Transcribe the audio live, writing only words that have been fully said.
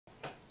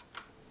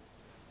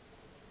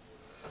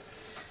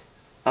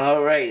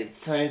Alright,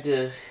 it's time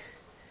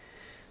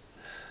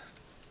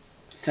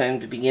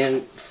to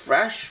begin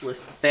fresh with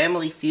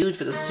Family Feud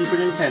for the Super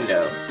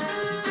Nintendo.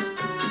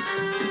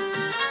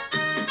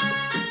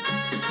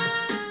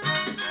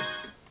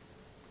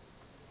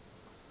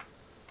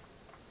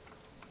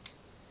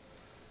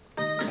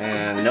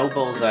 And no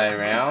bullseye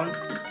around.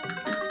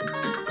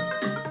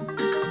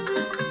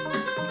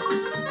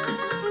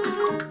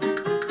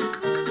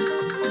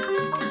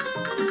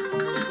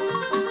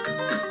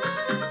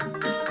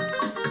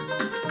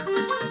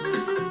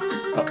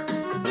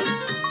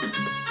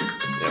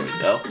 There we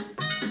go.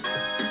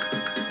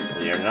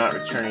 We are not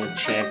returning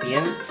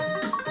champions.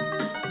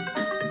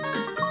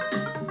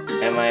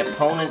 And my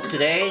opponent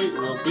today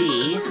will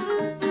be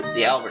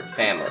the Albert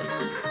family.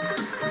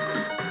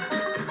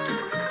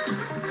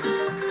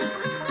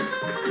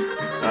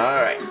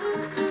 Alright.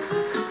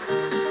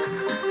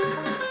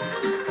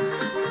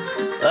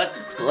 Let's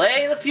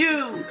play the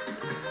feud!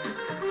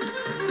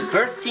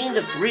 First team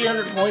to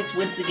 300 points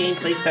wins the game,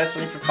 plays fast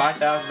money for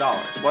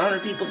 $5,000.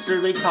 100 people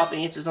surveyed, top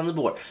answers on the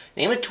board.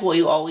 Name a toy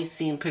you always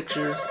see in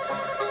pictures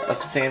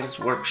of Santa's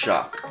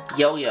workshop.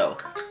 Yo-yo.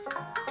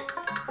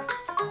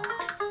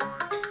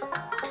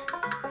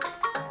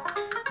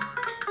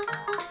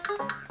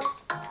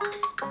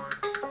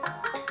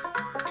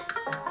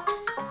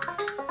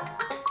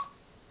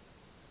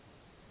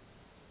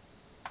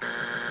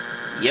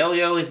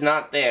 Yo-yo is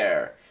not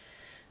there.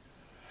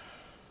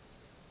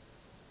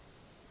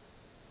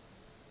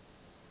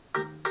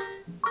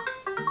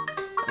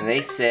 And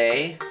they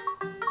say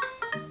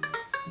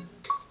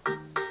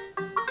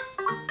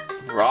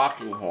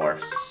rocking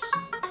horse.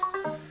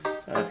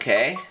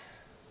 Okay.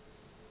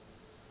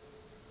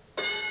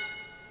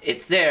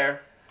 It's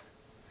there.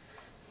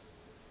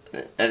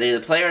 Are they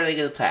the play or are they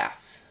going to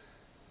pass?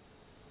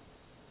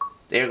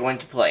 They're going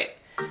to play it.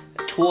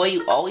 A toy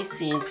you always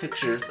see in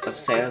pictures of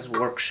Santa's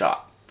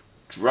workshop.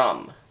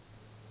 Drum.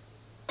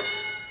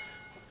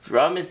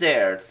 Drum is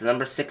there. It's the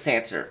number 6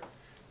 answer.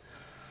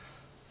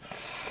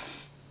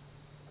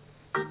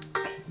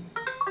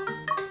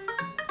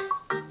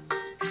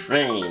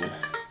 Train.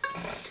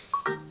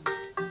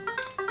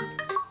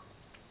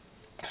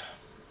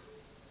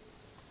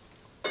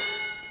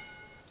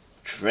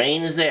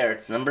 Train is there.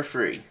 It's number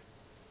 3.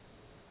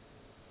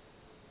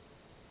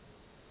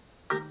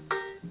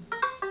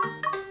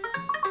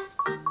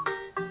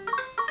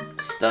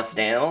 Stuffed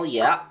animal,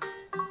 yeah.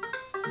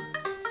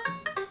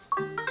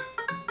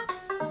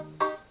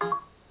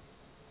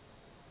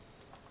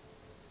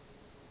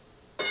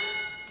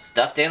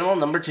 Stuffed animal,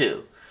 number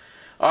 2.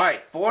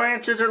 Alright, 4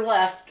 answers are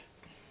left.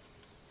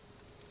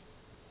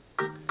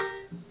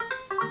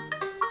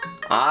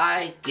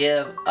 I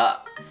give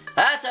up.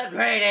 That's a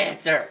great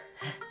answer.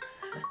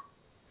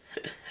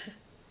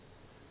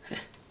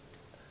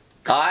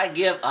 I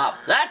give up.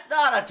 That's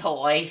not a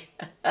toy.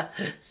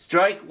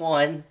 Strike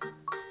 1.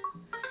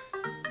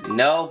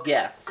 No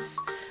guess.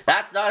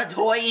 That's not a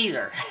toy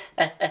either.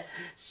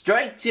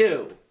 Strike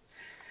 2.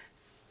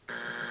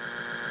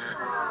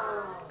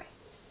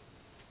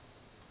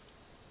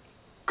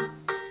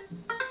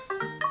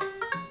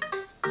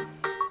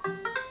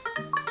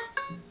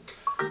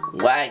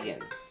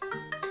 Wagon.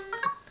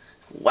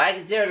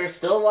 Wagon's there, they're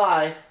still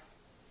alive.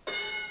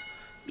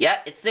 Yeah,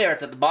 it's there,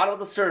 it's at the bottom of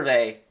the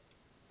survey.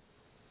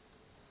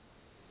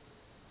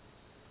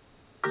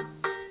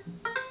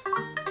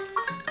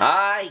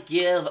 I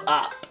give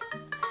up.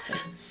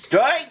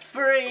 Strike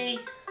 3.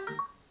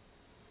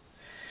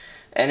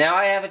 And now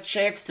I have a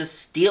chance to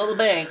steal the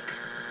bank.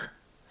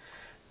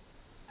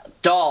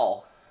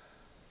 Doll.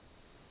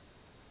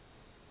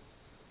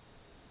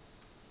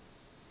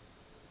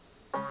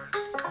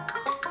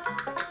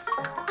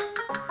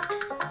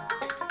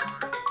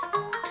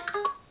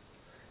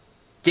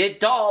 Did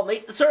doll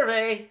make the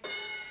survey?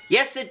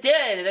 Yes, it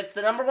did, and it's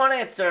the number 1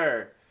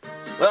 answer.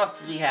 What else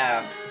do we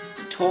have?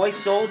 Toy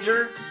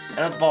soldier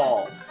and a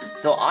ball.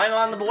 So I'm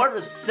on the board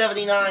with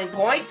 79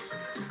 points.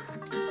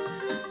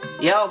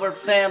 The Albert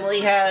family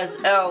has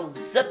El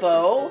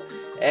Zippo,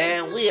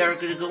 and we are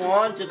going to go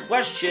on to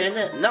question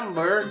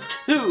number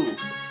 2.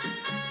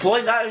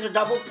 Point values are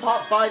double.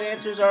 Top 5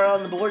 answers are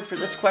on the board for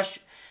this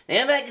question.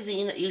 Name a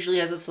magazine that usually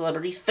has a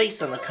celebrity's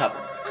face on the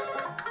cover.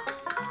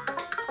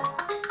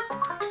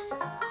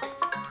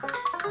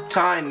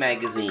 Time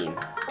magazine.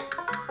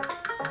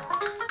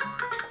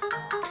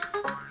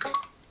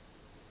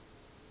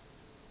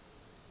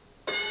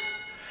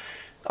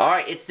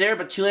 Alright, it's there,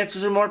 but 2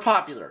 answers are more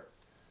popular.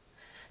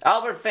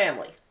 Albert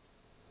Family.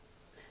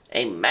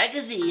 A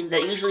magazine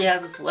that usually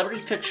has a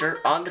celebrity's picture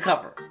on the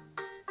cover.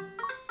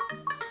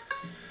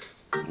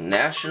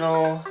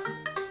 National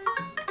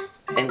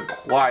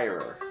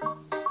Enquirer.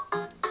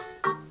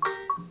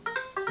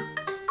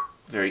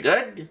 Very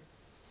good.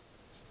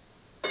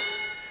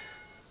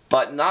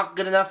 But not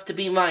good enough to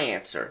be my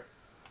answer.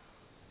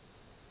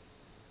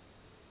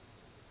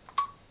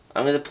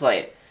 I'm going to play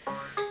it.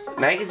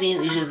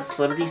 Magazine usually has a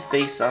celebrity's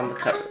face on the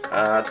cover.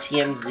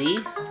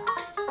 TMZ.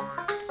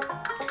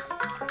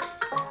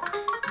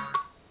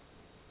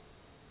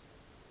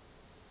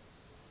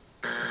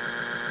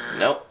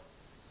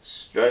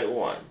 Strike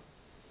one.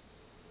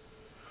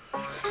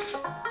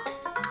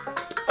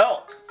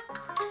 Oh!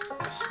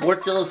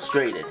 Sports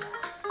Illustrated.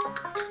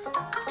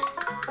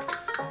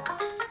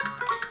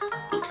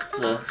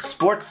 It's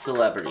sports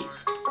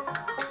celebrities.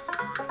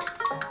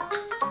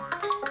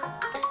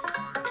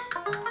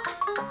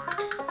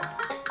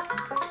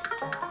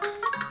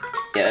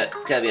 Yeah,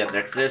 it's gotta be up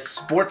there because there's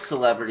sports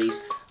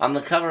celebrities on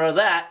the cover of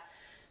that.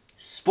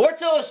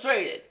 Sports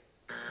Illustrated.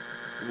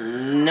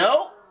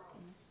 Nope.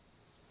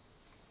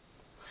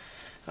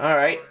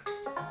 Alright.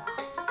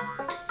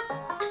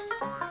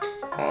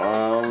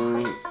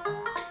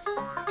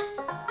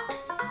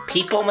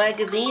 People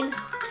magazine?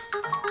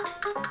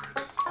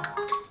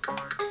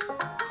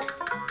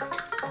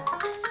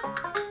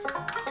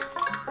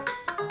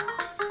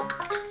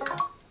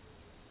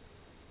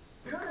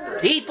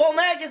 People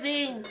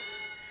magazine!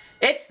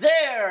 It's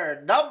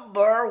there!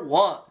 Number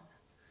one.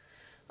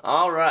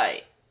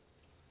 Alright.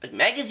 A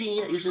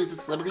magazine that usually has a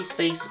celebrity's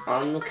face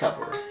on the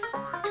cover.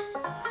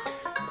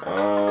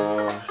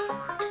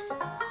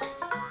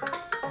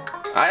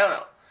 I don't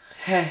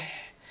know.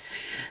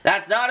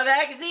 That's not a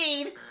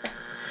magazine!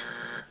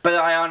 But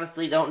I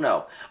honestly don't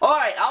know.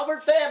 Alright,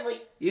 Albert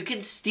family, you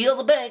can steal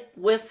the bank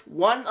with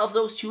one of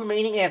those two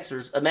remaining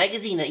answers. A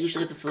magazine that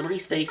usually has a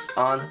celebrity's face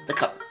on the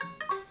cover.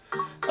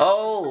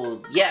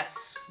 Oh,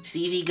 yes.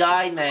 TV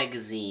Guide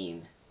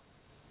magazine.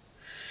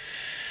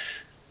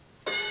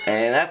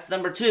 And that's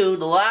number two.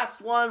 The last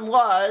one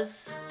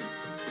was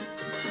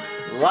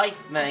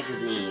Life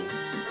magazine.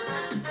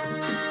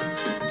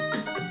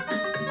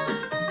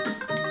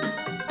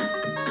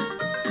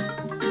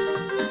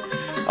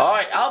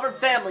 Alright, Albert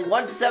family,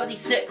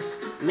 176.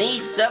 Me,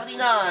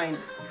 79.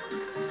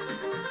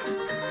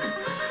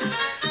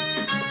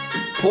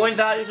 Point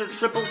values are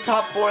triple.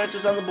 Top four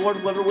answers on the board.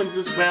 Whoever wins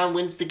this round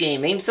wins the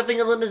game. Name something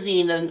a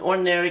limousine that an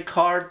ordinary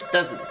car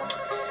doesn't.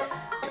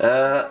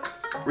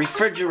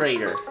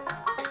 Refrigerator.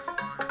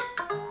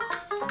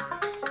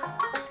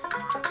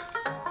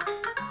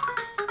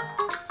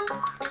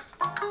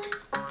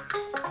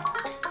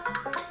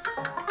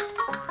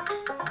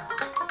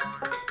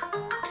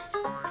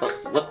 Oh,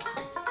 whoops.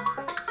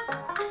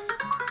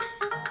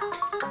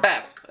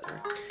 That's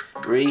better.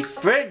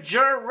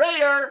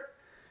 Refrigerator!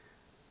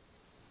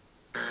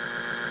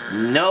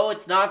 No,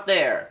 it's not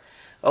there.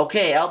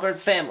 Okay, Albert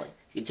family,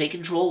 you can take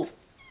control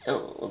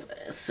of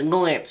a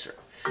single answer.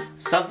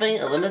 Something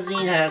a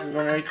limousine has an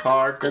ordinary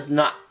car does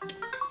not.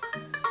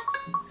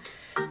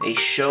 A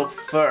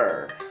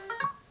chauffeur.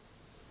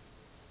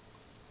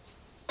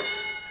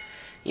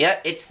 Yeah,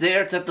 it's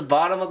there. It's at the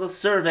bottom of the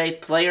survey.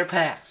 Play or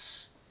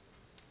pass.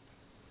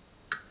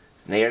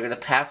 They are going to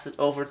pass it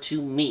over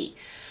to me.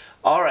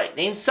 Alright,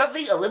 name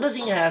something a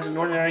limousine has an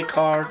ordinary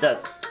car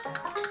doesn't.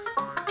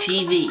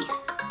 TV.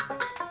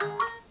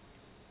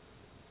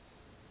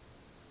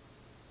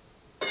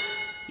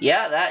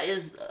 Yeah, that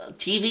is,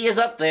 TV is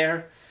up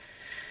there.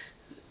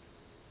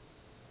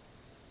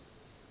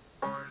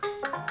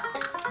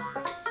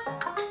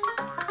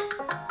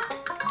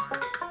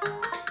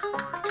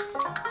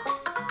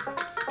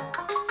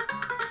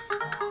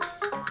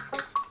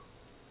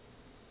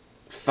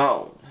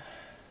 Phone.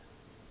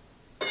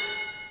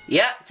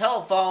 Yeah,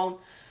 telephone.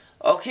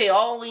 Okay,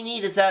 all we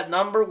need is that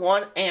number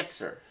one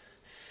answer.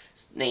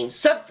 Name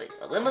something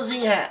a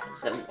limousine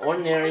has that an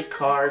ordinary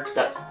car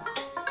doesn't.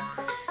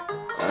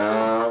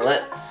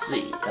 Let's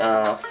see.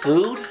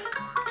 Food?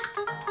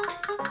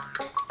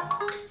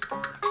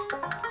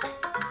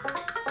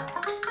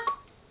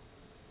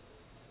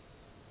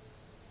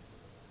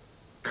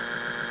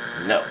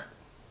 No.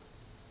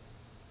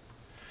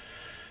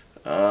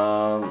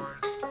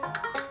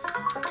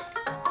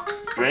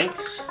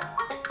 Drinks?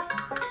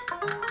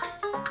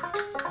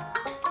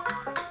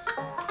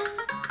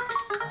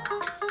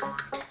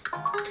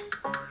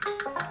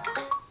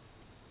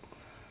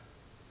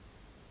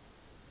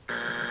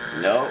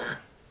 No.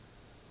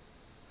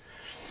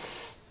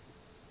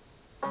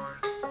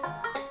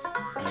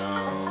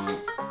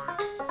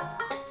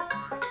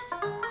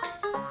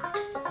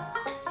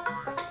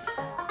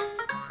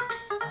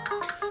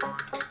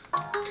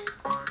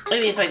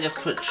 Maybe if I just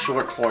put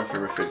short form for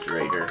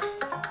refrigerator.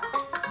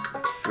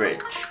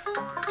 Fridge.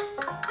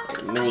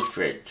 Mini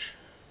fridge.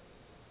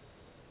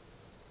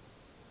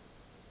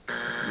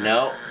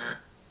 No.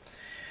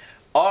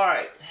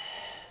 Alright.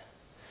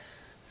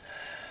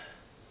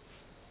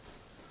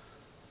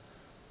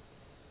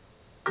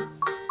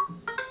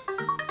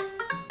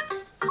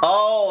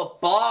 Oh,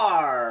 a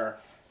bar.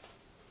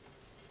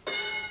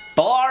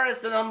 Bar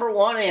is the number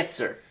one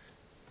answer.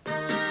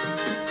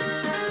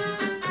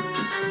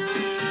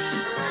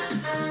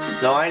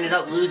 So I ended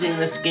up losing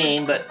this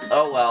game, but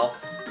oh well.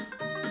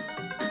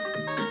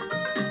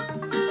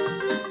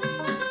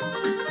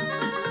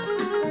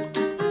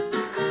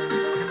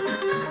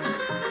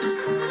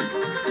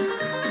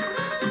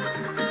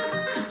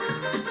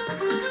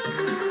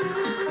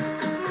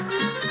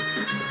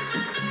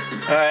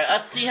 Alright,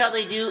 let's see how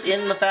they do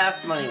in the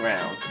fast money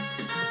round.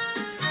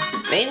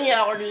 Name the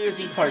hour New Year's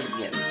Eve party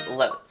begins.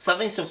 11.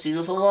 Something associated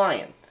with a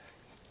lion.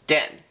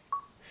 Den.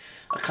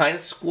 A kind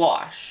of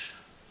squash.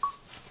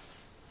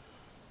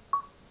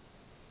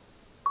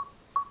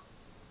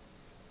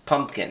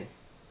 Pumpkin.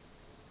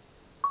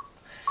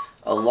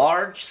 A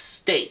large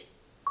state.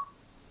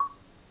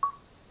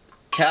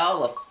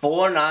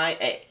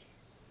 California.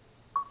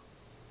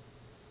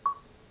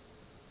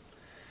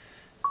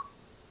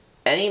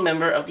 Any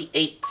member of the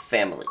ape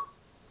family.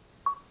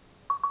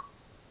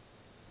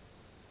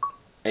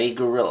 A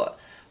gorilla.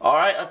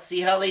 Alright, let's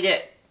see how they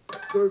did.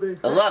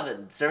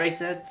 11. Survey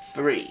said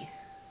 3.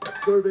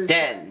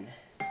 10.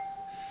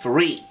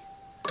 3.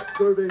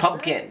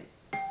 Pumpkin.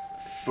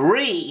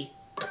 3.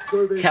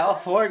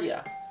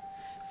 California.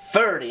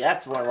 30.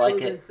 That's more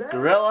like it.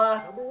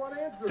 Gorilla.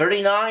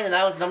 39, and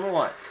that was number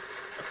 1.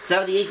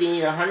 78. They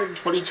need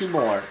 122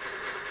 more.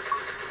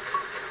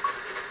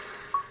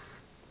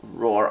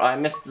 Roar. I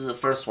missed the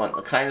first one.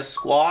 A kind of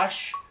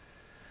squash.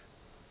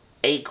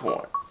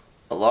 Acorn.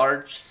 A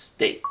large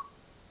state.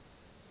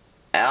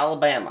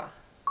 Alabama.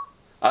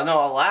 Oh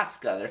no,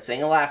 Alaska. They're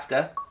saying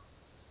Alaska.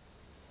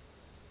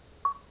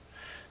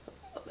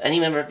 Any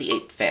member of the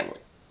ape family.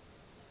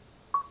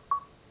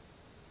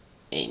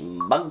 A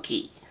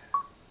monkey.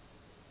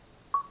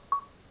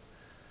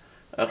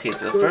 Okay,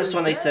 for the first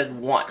one they said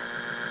 1.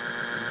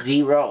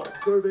 0.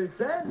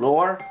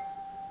 Roar,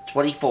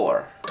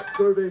 24.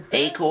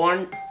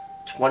 Acorn,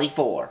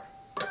 24.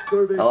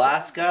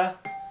 Alaska,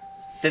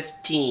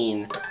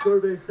 15.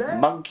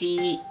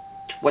 Monkey,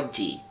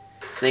 20.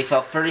 So they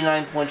fell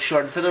 39 points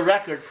short. And for the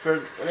record,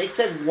 when they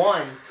said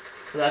 1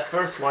 for that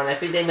first one, I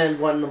think they meant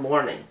 1 in the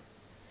morning.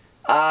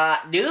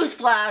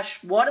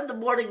 Newsflash, 1 in the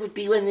morning would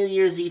be when New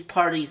Year's Eve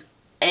parties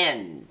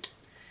end,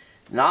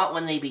 not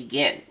when they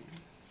begin.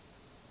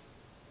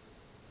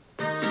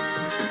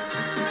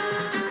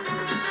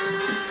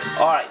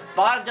 Alright,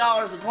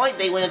 $5 a point.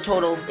 They win a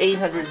total of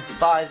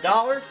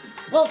 $805.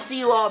 We'll see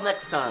you all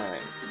next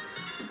time.